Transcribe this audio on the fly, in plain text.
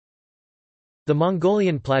The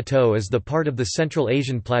Mongolian Plateau is the part of the Central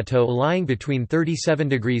Asian Plateau lying between 37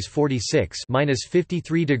 degrees 46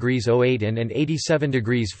 (-53 degrees 08" and 87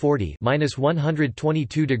 degrees 40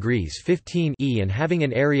 (-122 degrees 15" E and having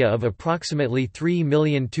an area of approximately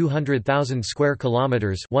 3,200,000 square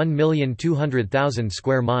kilometers, 1,200,000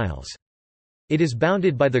 square miles. It is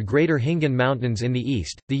bounded by the Greater Hingan Mountains in the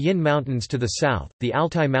east, the Yin Mountains to the south, the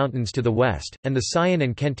Altai Mountains to the west, and the Sayan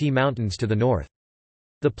and Khenti Mountains to the north.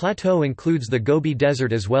 The plateau includes the Gobi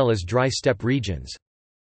Desert as well as dry steppe regions.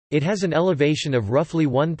 It has an elevation of roughly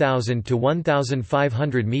 1,000 to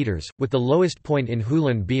 1,500 meters, with the lowest point in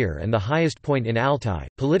Hulan Bir and the highest point in Altai.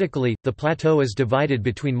 Politically, the plateau is divided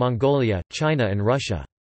between Mongolia, China, and Russia.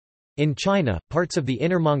 In China, parts of the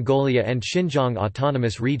Inner Mongolia and Xinjiang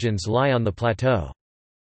autonomous regions lie on the plateau.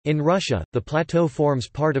 In Russia, the plateau forms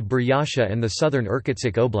part of Buryatia and the southern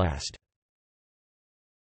Irkutsk Oblast.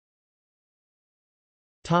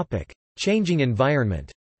 Changing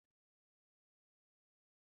environment.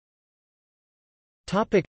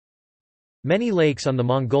 Many lakes on the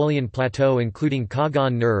Mongolian Plateau including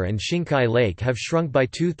Kagan Nur and Xingkai Lake have shrunk by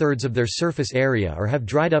two-thirds of their surface area or have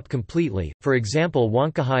dried up completely, for example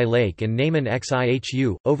Wankahai Lake and Naman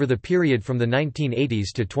Xihu, over the period from the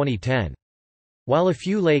 1980s to 2010. While a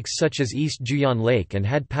few lakes such as East Juyan Lake and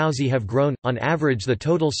Had Pauzi have grown, on average the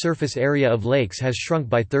total surface area of lakes has shrunk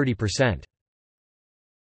by 30%.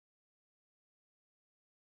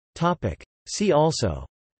 See also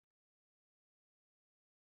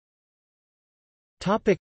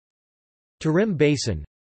Tarim Basin,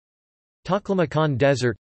 Taklamakan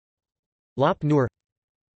Desert, Lop Nur.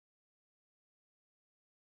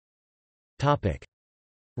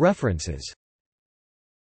 References.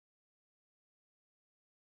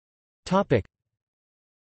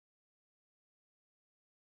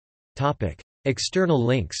 External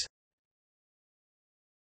links.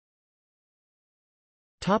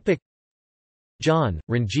 John,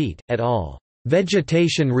 Ranjit, et al.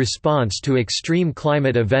 Vegetation Response to Extreme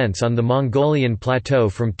Climate Events on the Mongolian Plateau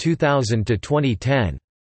from 2000 to 2010.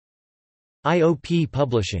 IOP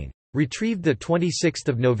Publishing. Retrieved 26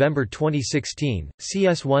 November 2016,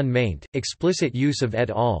 CS1 maint, explicit use of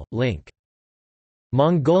et al., link.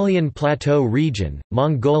 Mongolian Plateau Region,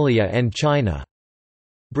 Mongolia and China.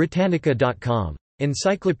 Britannica.com.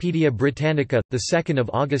 Encyclopædia Britannica, 2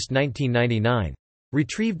 August 1999.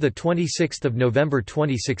 Retrieved 26 November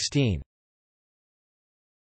 2016.